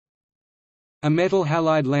A metal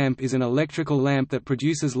halide lamp is an electrical lamp that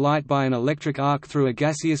produces light by an electric arc through a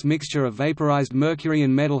gaseous mixture of vaporized mercury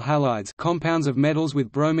and metal halides, compounds of metals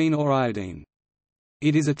with bromine or iodine.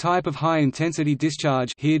 It is a type of high-intensity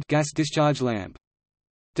discharge gas discharge lamp.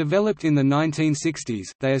 Developed in the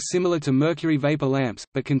 1960s, they are similar to mercury vapor lamps,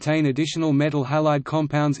 but contain additional metal halide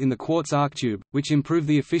compounds in the quartz arc tube, which improve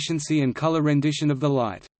the efficiency and color rendition of the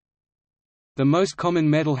light. The most common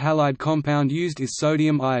metal halide compound used is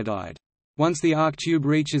sodium iodide. Once the arc tube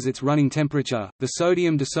reaches its running temperature, the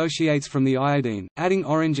sodium dissociates from the iodine, adding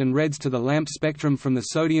orange and reds to the lamp spectrum from the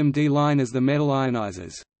sodium D line as the metal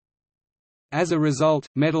ionizes. As a result,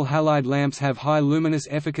 metal halide lamps have high luminous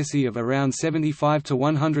efficacy of around 75 to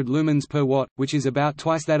 100 lumens per watt, which is about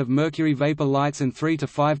twice that of mercury vapor lights and 3 to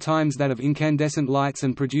 5 times that of incandescent lights,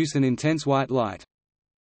 and produce an intense white light.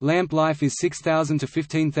 Lamp life is 6,000 to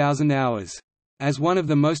 15,000 hours. As one of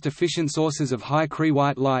the most efficient sources of high-Cre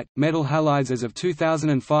white light, metal halides as of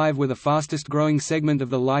 2005 were the fastest-growing segment of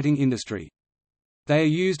the lighting industry. They are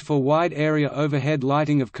used for wide-area overhead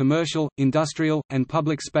lighting of commercial, industrial, and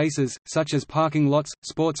public spaces, such as parking lots,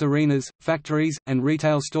 sports arenas, factories, and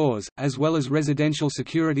retail stores, as well as residential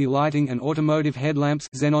security lighting and automotive headlamps,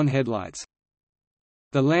 xenon headlights.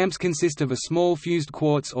 The lamps consist of a small fused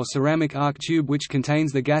quartz or ceramic arc tube which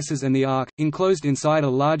contains the gases and the arc, enclosed inside a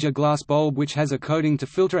larger glass bulb which has a coating to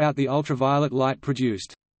filter out the ultraviolet light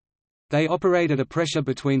produced. They operate at a pressure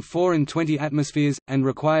between 4 and 20 atmospheres, and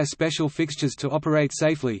require special fixtures to operate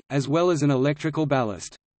safely, as well as an electrical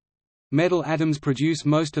ballast. Metal atoms produce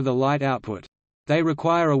most of the light output. They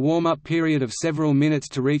require a warm-up period of several minutes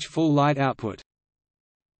to reach full light output.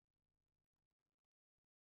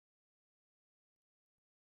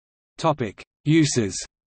 Uses.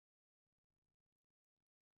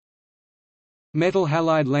 Metal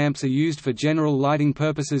halide lamps are used for general lighting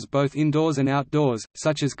purposes both indoors and outdoors,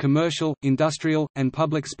 such as commercial, industrial, and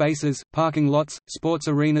public spaces, parking lots, sports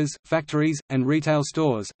arenas, factories, and retail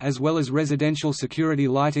stores, as well as residential security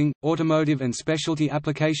lighting. Automotive and specialty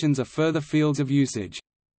applications are further fields of usage.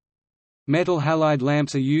 Metal halide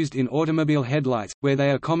lamps are used in automobile headlights, where they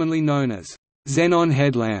are commonly known as xenon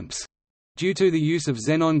headlamps, due to the use of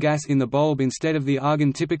xenon gas in the bulb instead of the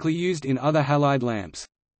argon typically used in other halide lamps.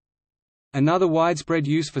 Another widespread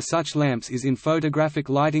use for such lamps is in photographic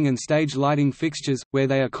lighting and stage lighting fixtures, where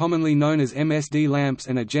they are commonly known as MSD lamps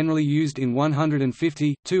and are generally used in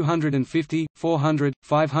 150, 250, 400,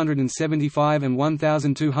 575 and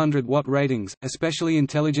 1200 watt ratings, especially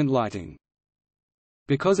intelligent lighting.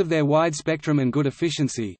 Because of their wide spectrum and good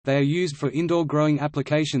efficiency, they are used for indoor growing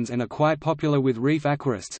applications and are quite popular with reef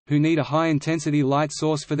aquarists, who need a high-intensity light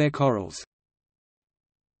source for their corals.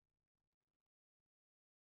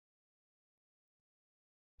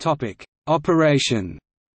 Operation.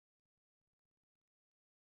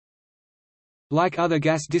 Like other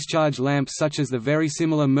gas discharge lamps such as the very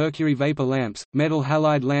similar mercury vapor lamps, metal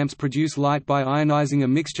halide lamps produce light by ionizing a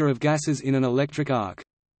mixture of gases in an electric arc.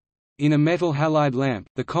 In a metal halide lamp,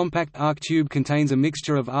 the compact arc tube contains a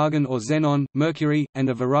mixture of argon or xenon, mercury, and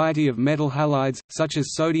a variety of metal halides, such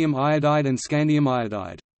as sodium iodide and scandium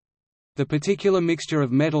iodide. The particular mixture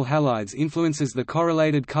of metal halides influences the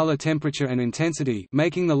correlated color temperature and intensity,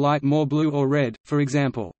 making the light more blue or red, for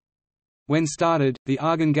example. When started, the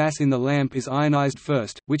argon gas in the lamp is ionized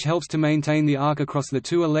first, which helps to maintain the arc across the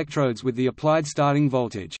two electrodes with the applied starting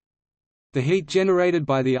voltage. The heat generated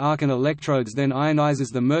by the arc and electrodes then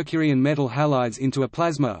ionizes the mercury and metal halides into a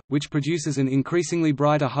plasma, which produces an increasingly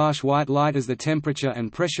brighter harsh white light as the temperature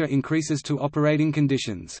and pressure increases to operating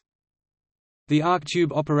conditions. The arc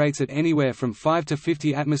tube operates at anywhere from 5 to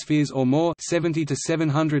 50 atmospheres or more, 70 to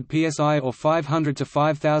 700 psi or 500 to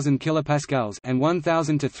 5000 kilopascals, and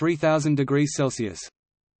 1000 to 3000 degrees Celsius.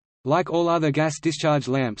 Like all other gas discharge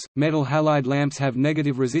lamps, metal halide lamps have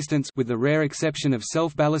negative resistance, with the rare exception of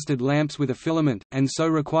self-ballasted lamps with a filament, and so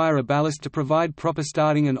require a ballast to provide proper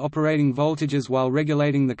starting and operating voltages while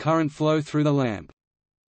regulating the current flow through the lamp.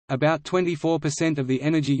 About 24% of the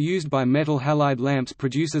energy used by metal halide lamps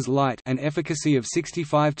produces light, an efficacy of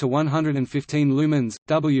 65 to 115 lumens,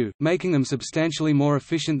 W, making them substantially more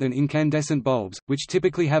efficient than incandescent bulbs, which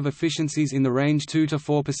typically have efficiencies in the range 2 to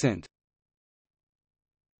 4%.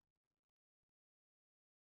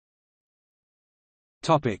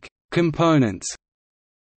 Components.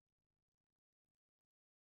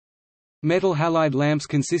 Metal halide lamps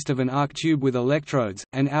consist of an arc tube with electrodes,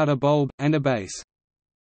 an outer bulb, and a base.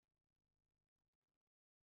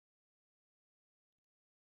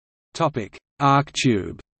 Arc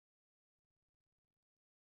tube.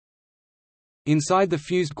 Inside the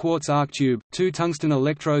fused quartz arc tube, two tungsten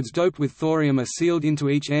electrodes doped with thorium are sealed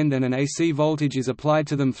into each end and an AC voltage is applied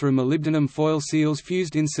to them through molybdenum foil seals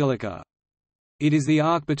fused in silica. It is the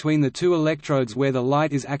arc between the two electrodes where the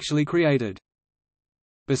light is actually created.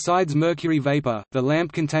 Besides mercury vapor, the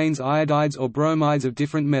lamp contains iodides or bromides of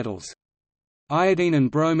different metals. Iodine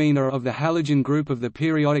and bromine are of the halogen group of the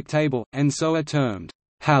periodic table, and so are termed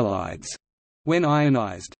halides when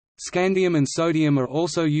ionized. Scandium and sodium are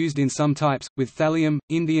also used in some types, with thallium,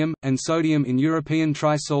 indium, and sodium in European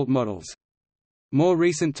tri-salt models. More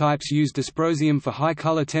recent types use dysprosium for high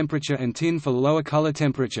color temperature and tin for lower color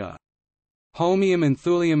temperature. Holmium and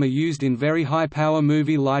thulium are used in very high-power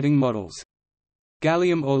movie lighting models.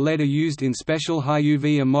 Gallium or lead are used in special high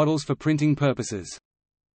UV models for printing purposes.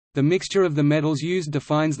 The mixture of the metals used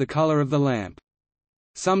defines the color of the lamp.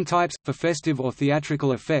 Some types, for festive or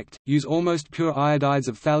theatrical effect, use almost pure iodides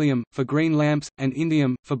of thallium, for green lamps, and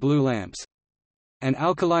indium, for blue lamps. An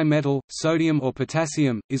alkali metal, sodium or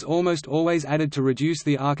potassium, is almost always added to reduce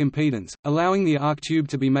the arc impedance, allowing the arc tube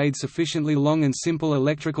to be made sufficiently long and simple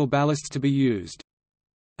electrical ballasts to be used.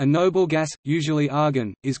 A noble gas, usually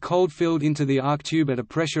argon, is cold-filled into the arc tube at a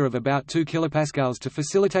pressure of about 2 kPa to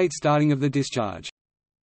facilitate starting of the discharge.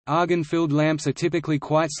 Argon-filled lamps are typically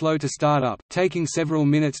quite slow to start up, taking several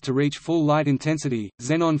minutes to reach full light intensity.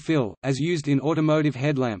 Xenon fill, as used in automotive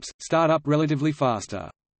headlamps, start up relatively faster.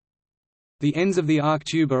 The ends of the arc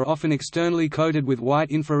tube are often externally coated with white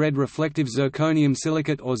infrared reflective zirconium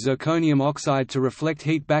silicate or zirconium oxide to reflect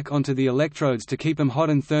heat back onto the electrodes to keep them hot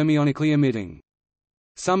and thermionically emitting.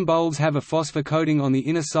 Some bulbs have a phosphor coating on the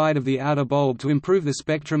inner side of the outer bulb to improve the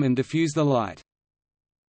spectrum and diffuse the light.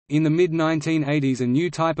 In the mid-1980s a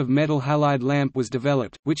new type of metal halide lamp was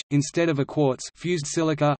developed, which, instead of a quartz fused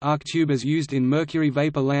silica arc tube as used in mercury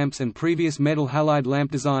vapor lamps and previous metal halide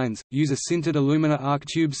lamp designs, use a sintered alumina arc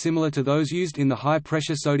tube similar to those used in the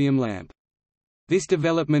high-pressure sodium lamp. This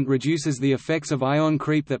development reduces the effects of ion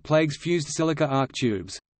creep that plagues fused silica arc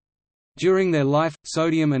tubes. During their life,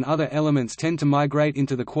 sodium and other elements tend to migrate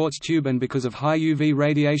into the quartz tube and because of high UV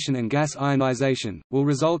radiation and gas ionization, will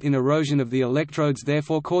result in erosion of the electrodes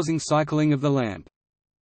therefore causing cycling of the lamp.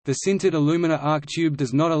 The sintered alumina arc tube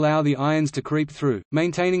does not allow the ions to creep through,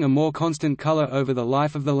 maintaining a more constant color over the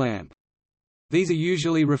life of the lamp. These are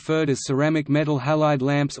usually referred as ceramic metal halide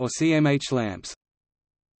lamps or CMH lamps.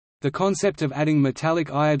 The concept of adding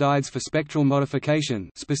metallic iodides for spectral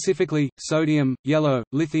modification, specifically, sodium, yellow,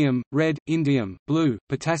 lithium, red, indium, blue,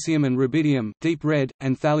 potassium and rubidium, deep red,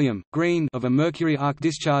 and thallium, green of a mercury arc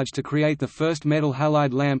discharge to create the first metal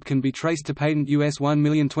halide lamp can be traced to patent US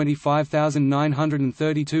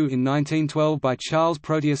 1,025,932 in 1912 by Charles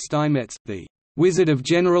Proteus Steinmetz, the "Wizard of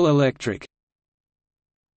General Electric".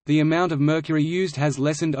 The amount of mercury used has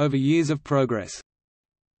lessened over years of progress.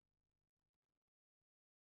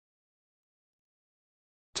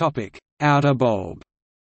 Outer bulb.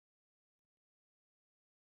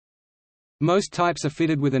 Most types are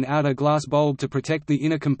fitted with an outer glass bulb to protect the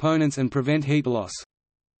inner components and prevent heat loss.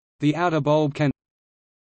 The outer bulb can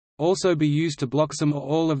also be used to block some or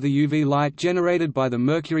all of the UV light generated by the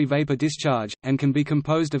mercury vapor discharge, and can be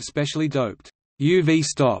composed of specially doped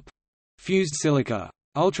UV-stop fused silica.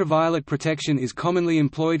 Ultraviolet protection is commonly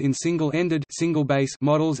employed in single-ended single-base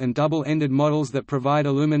models and double-ended models that provide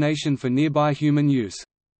illumination for nearby human use.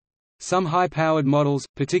 Some high-powered models,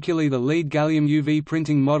 particularly the lead gallium UV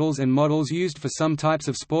printing models and models used for some types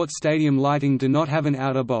of sports stadium lighting, do not have an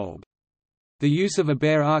outer bulb. The use of a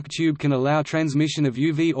bare arc tube can allow transmission of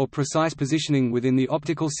UV or precise positioning within the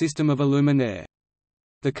optical system of a luminaire.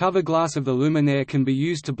 The cover glass of the luminaire can be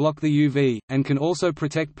used to block the UV, and can also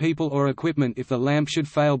protect people or equipment if the lamp should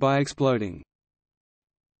fail by exploding.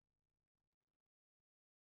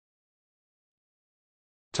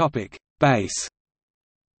 Base.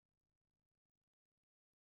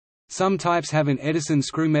 Some types have an Edison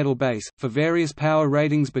screw metal base, for various power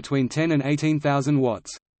ratings between 10 and 18,000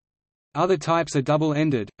 watts. Other types are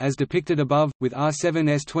double-ended, as depicted above, with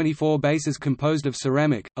R7S24 bases composed of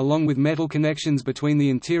ceramic, along with metal connections between the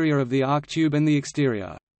interior of the arc tube and the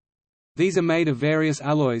exterior. These are made of various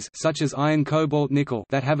alloys such as iron, cobalt, nickel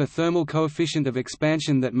that have a thermal coefficient of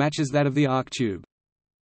expansion that matches that of the arc tube.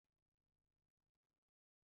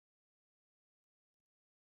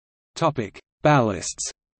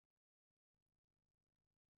 Ballasts.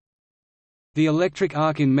 The electric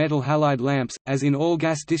arc in metal halide lamps, as in all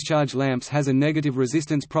gas discharge lamps, has a negative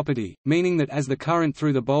resistance property, meaning that as the current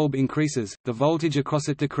through the bulb increases, the voltage across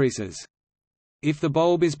it decreases. If the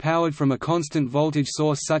bulb is powered from a constant voltage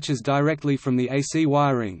source such as directly from the AC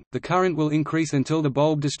wiring, the current will increase until the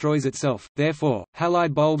bulb destroys itself. Therefore,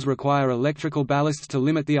 halide bulbs require electrical ballasts to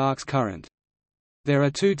limit the arc's current. There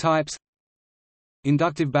are two types.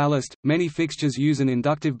 Inductive ballast – many fixtures use an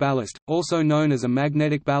inductive ballast, also known as a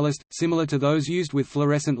magnetic ballast, similar to those used with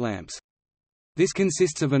fluorescent lamps. This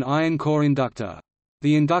consists of an iron core inductor.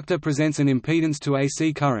 The inductor presents an impedance to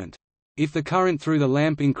AC current. If the current through the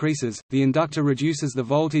lamp increases, the inductor reduces the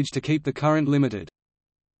voltage to keep the current limited.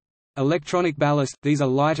 Electronic ballast – these are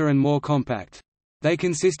lighter and more compact. They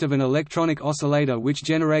consist of an electronic oscillator which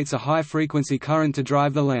generates a high-frequency current to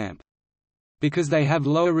drive the lamp. Because they have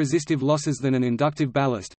lower resistive losses than an inductive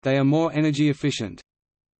ballast, they are more energy efficient.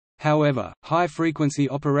 However, high-frequency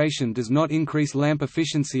operation does not increase lamp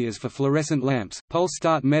efficiency as for fluorescent lamps.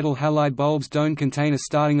 Pulse-start metal halide bulbs don't contain a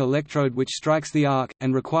starting electrode which strikes the arc,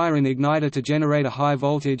 and require an igniter to generate a high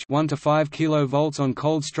voltage 1 to 5 kV on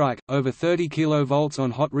cold strike, over 30 kV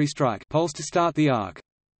on hot restrike pulse to start the arc.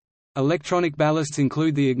 Electronic ballasts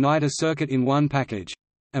include the igniter circuit in one package.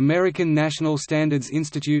 American National Standards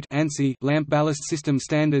Institute (ANSI) lamp ballast system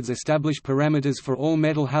standards establish parameters for all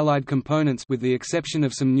metal halide components with the exception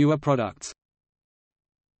of some newer products.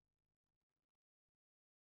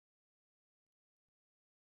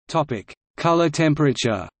 Topic: Color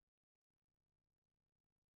temperature.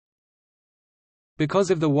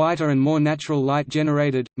 Because of the whiter and more natural light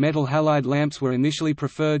generated, metal halide lamps were initially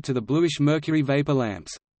preferred to the bluish mercury vapor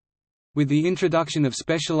lamps. With the introduction of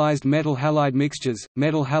specialized metal halide mixtures,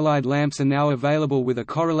 metal halide lamps are now available with a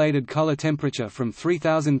correlated color temperature from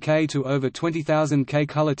 3000 K to over 20,000 K.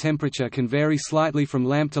 Color temperature can vary slightly from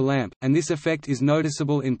lamp to lamp, and this effect is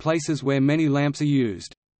noticeable in places where many lamps are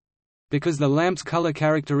used. Because the lamp's color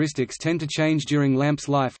characteristics tend to change during lamp's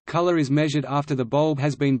life, color is measured after the bulb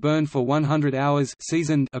has been burned for 100 hours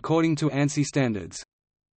seasoned according to ANSI standards.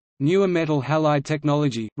 Newer metal halide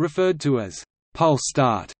technology, referred to as pulse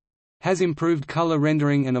start, has improved color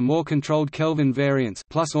rendering and a more controlled Kelvin variance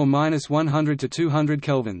plus or minus 100 to 200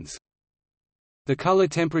 kelvins. The color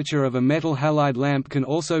temperature of a metal halide lamp can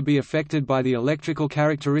also be affected by the electrical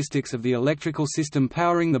characteristics of the electrical system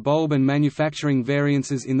powering the bulb and manufacturing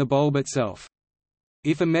variances in the bulb itself.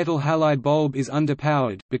 If a metal halide bulb is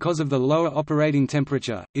underpowered, because of the lower operating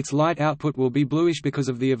temperature, its light output will be bluish because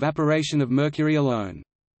of the evaporation of mercury alone.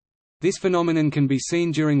 This phenomenon can be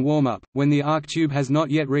seen during warm-up, when the arc tube has not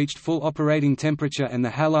yet reached full operating temperature and the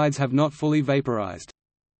halides have not fully vaporized.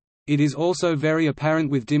 It is also very apparent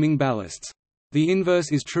with dimming ballasts. The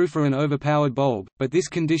inverse is true for an overpowered bulb, but this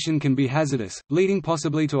condition can be hazardous, leading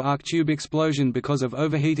possibly to arc tube explosion because of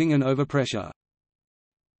overheating and overpressure.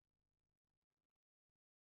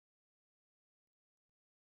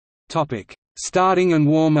 Starting and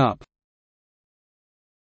warm-up.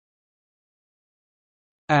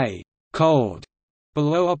 Cold.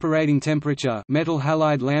 Below operating temperature, metal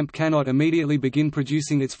halide lamp cannot immediately begin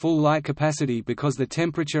producing its full light capacity because the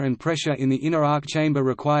temperature and pressure in the inner arc chamber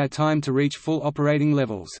require time to reach full operating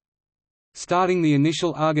levels. Starting the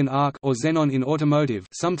initial argon arc or xenon in automotive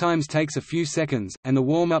sometimes takes a few seconds, and the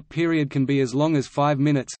warm-up period can be as long as 5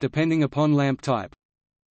 minutes depending upon lamp type.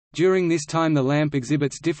 During this time the lamp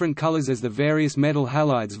exhibits different colors as the various metal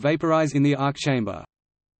halides vaporize in the arc chamber.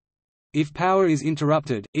 If power is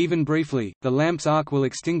interrupted, even briefly, the lamp's arc will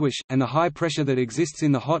extinguish, and the high pressure that exists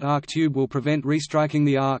in the hot arc tube will prevent restriking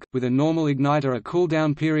the arc. With a normal igniter, a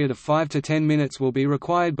cool-down period of 5 to 10 minutes will be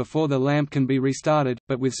required before the lamp can be restarted,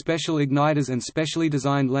 but with special igniters and specially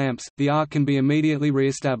designed lamps, the arc can be immediately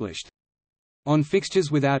re-established. On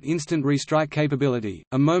fixtures without instant restrike capability,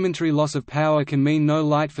 a momentary loss of power can mean no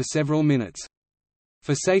light for several minutes.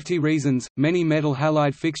 For safety reasons, many metal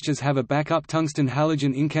halide fixtures have a backup tungsten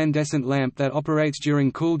halogen incandescent lamp that operates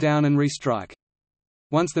during cool-down and restrike.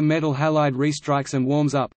 Once the metal halide restrikes and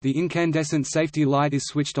warms up, the incandescent safety light is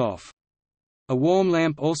switched off. A warm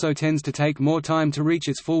lamp also tends to take more time to reach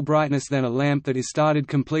its full brightness than a lamp that is started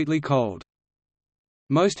completely cold.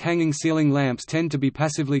 Most hanging ceiling lamps tend to be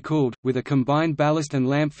passively cooled, with a combined ballast and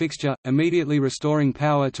lamp fixture. Immediately restoring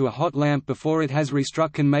power to a hot lamp before it has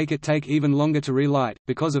restruck can make it take even longer to relight,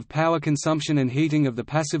 because of power consumption and heating of the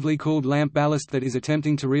passively cooled lamp ballast that is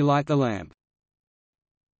attempting to relight the lamp.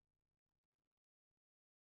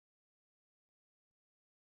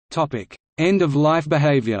 End-of-life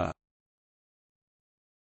behavior.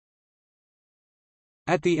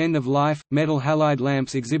 At the end of life, metal halide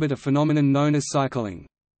lamps exhibit a phenomenon known as cycling.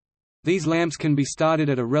 These lamps can be started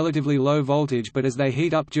at a relatively low voltage, but as they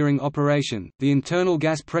heat up during operation, the internal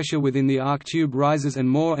gas pressure within the arc tube rises and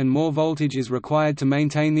more voltage is required to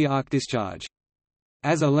maintain the arc discharge.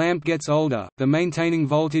 As a lamp gets older, the maintaining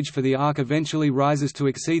voltage for the arc eventually rises to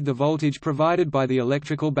exceed the voltage provided by the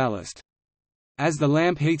electrical ballast. As the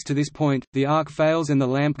lamp heats to this point, the arc fails and the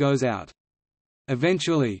lamp goes out.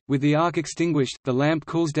 Eventually, with the arc extinguished, the lamp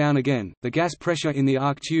cools down again, the gas pressure in the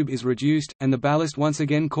arc tube is reduced, and the ballast once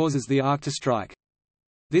again causes the arc to strike.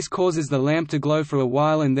 This causes the lamp to glow for a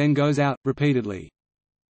while and then goes out, repeatedly.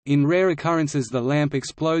 In rare occurrences, the lamp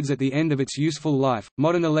explodes at the end of its useful life.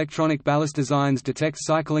 Modern electronic ballast designs detect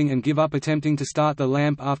cycling and give up attempting to start the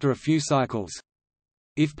lamp after a few cycles.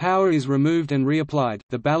 If power is removed and reapplied,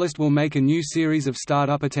 the ballast will make a new series of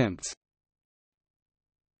start-up attempts.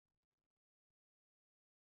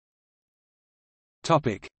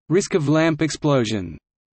 Topic: Risk of lamp explosion.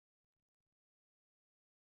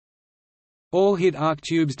 All hid arc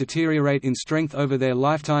tubes deteriorate in strength over their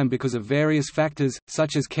lifetime because of various factors,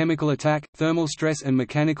 such as chemical attack, thermal stress and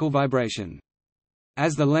mechanical vibration.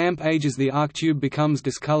 As the lamp ages, the arc tube becomes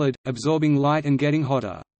discolored, absorbing light and getting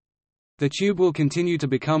hotter. The tube will continue to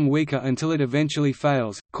become weaker until it eventually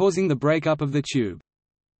fails, causing the breakup of the tube.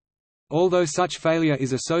 Although such failure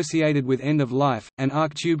is associated with end of life, an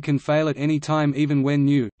arc tube can fail at any time even when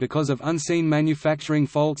new, because of unseen manufacturing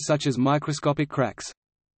faults such as microscopic cracks.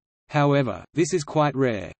 However, this is quite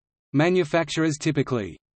rare. Manufacturers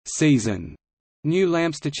typically season new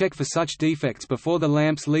lamps to check for such defects before the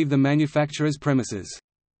lamps leave the manufacturer's premises.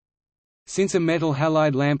 Since a metal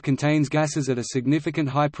halide lamp contains gases at a significant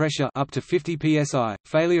high pressure up to 50 psi,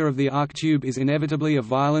 failure of the arc tube is inevitably a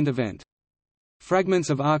violent event. Fragments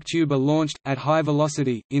of arc tube are launched, at high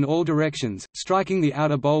velocity, in all directions, striking the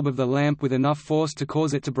outer bulb of the lamp with enough force to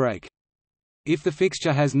cause it to break. If the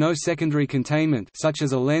fixture has no secondary containment such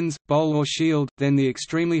as a lens, bowl or shield, then the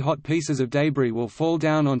extremely hot pieces of debris will fall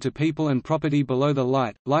down onto people and property below the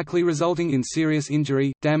light, likely resulting in serious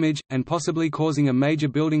injury, damage, and possibly causing a major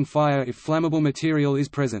building fire if flammable material is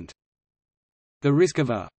present. The risk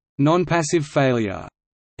of a non-passive failure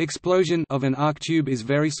explosion of an arc tube is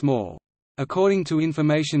very small. According to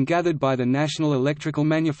information gathered by the National Electrical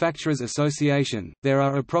Manufacturers Association, there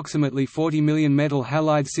are approximately 40 million metal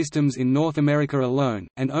halide systems in North America alone,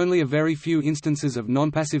 and only a very few instances of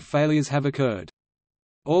non-passive failures have occurred.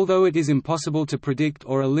 Although it is impossible to predict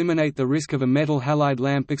or eliminate the risk of a metal halide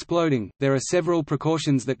lamp exploding, there are several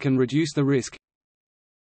precautions that can reduce the risk.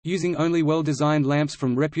 Using only well-designed lamps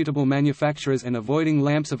from reputable manufacturers and avoiding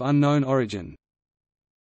lamps of unknown origin.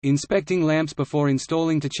 Inspecting lamps before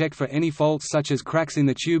installing to check for any faults such as cracks in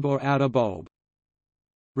the tube or outer bulb.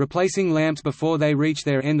 Replacing lamps before they reach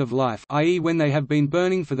their end of life, i.e. when they have been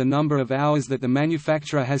burning for the number of hours that the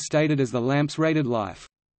manufacturer has stated as the lamp's rated life.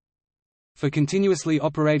 For continuously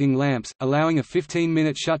operating lamps, allowing a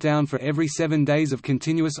 15-minute shutdown for every 7 days of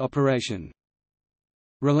continuous operation.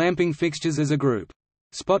 Relamping fixtures as a group.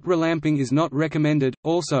 Spot relamping is not recommended.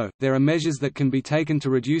 Also, there are measures that can be taken to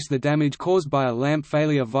reduce the damage caused by a lamp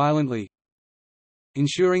failure violently.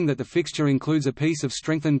 Ensuring that the fixture includes a piece of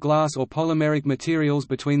strengthened glass or polymeric materials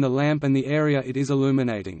between the lamp and the area it is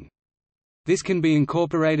illuminating. This can be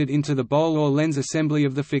incorporated into the bowl or lens assembly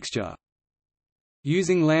of the fixture.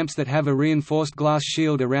 Using lamps that have a reinforced glass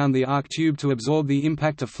shield around the arc tube to absorb the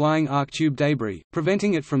impact of flying arc tube debris,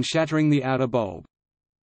 preventing it from shattering the outer bulb.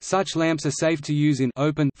 Such lamps are safe to use in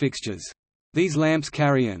open fixtures. These lamps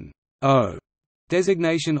carry an O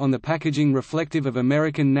designation on the packaging reflective of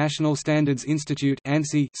American National Standards Institute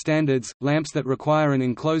 (ANSI) standards. Lamps that require an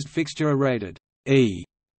enclosed fixture are rated E.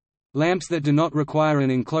 Lamps that do not require an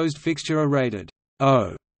enclosed fixture are rated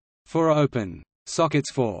O for open.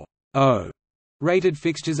 Sockets for O rated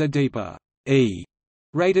fixtures are deeper E.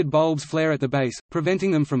 Rated bulbs flare at the base, preventing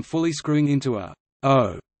them from fully screwing into a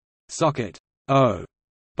O socket. O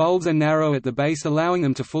bulbs are narrow at the base, allowing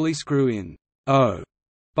them to fully screw in. O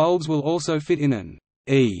bulbs will also fit in an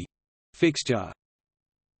E fixture.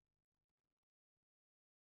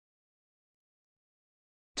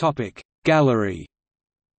 Topic Gallery.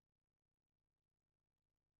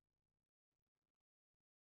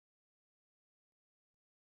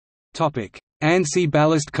 Topic ANSI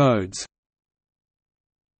ballast codes.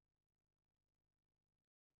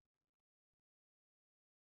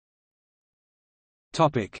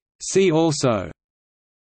 Topic See also: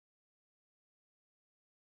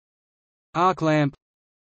 arc lamp,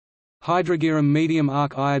 hydrogearum medium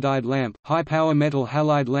arc iodide lamp, high power metal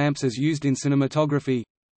halide lamps as used in cinematography,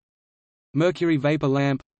 mercury vapor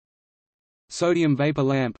lamp, sodium vapor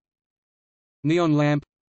lamp, neon lamp,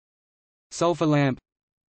 sulfur lamp,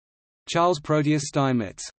 Charles Proteus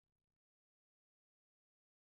Steinmetz.